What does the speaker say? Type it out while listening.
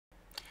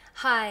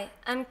Hi,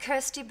 I'm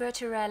Kirsty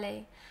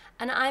Bertarelli,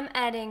 and I'm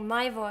adding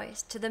my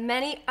voice to the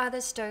many other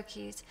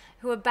Stokies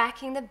who are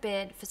backing the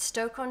bid for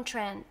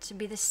Stoke-on-Trent to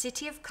be the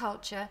City of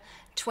Culture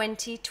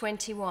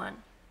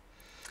 2021.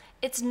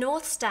 It's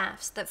North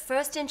staffs that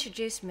first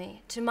introduced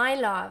me to my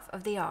love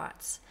of the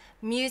arts,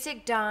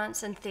 music,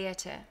 dance, and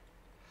theatre.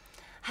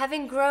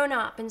 Having grown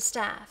up in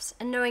staffs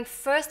and knowing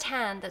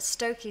firsthand that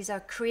Stokies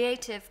are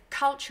creative,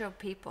 cultural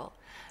people,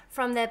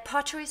 from their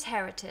pottery's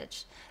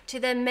heritage to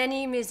their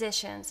many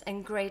musicians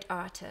and great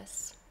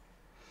artists.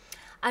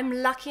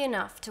 I'm lucky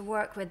enough to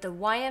work with the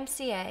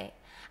YMCA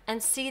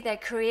and see their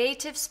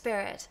creative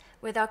spirit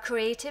with our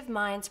Creative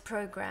Minds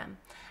program,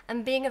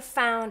 and being a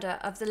founder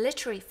of the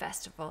Literary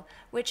Festival,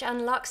 which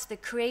unlocks the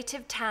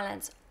creative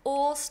talents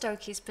all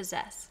Stokies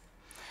possess.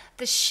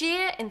 The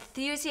sheer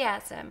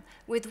enthusiasm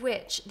with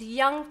which the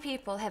young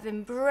people have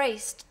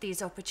embraced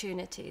these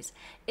opportunities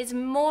is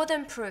more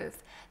than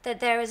proof that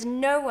there is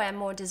nowhere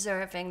more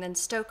deserving than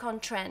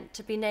Stoke-on-Trent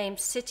to be named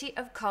City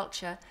of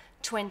Culture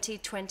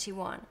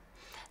 2021.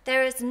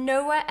 There is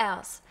nowhere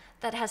else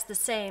that has the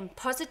same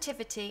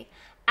positivity,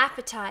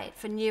 appetite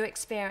for new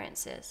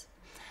experiences.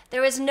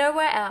 There is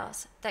nowhere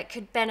else that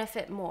could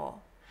benefit more,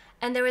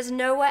 and there is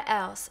nowhere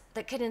else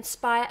that could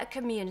inspire a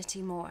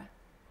community more.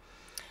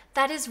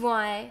 That is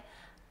why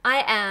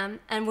I am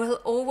and will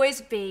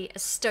always be a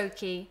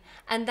Stokie,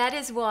 and that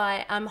is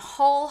why I'm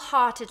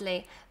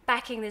wholeheartedly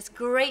backing this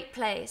great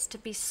place to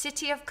be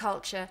City of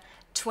Culture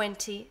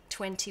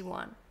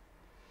 2021.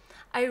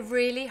 I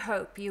really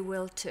hope you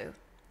will too.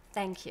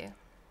 Thank you.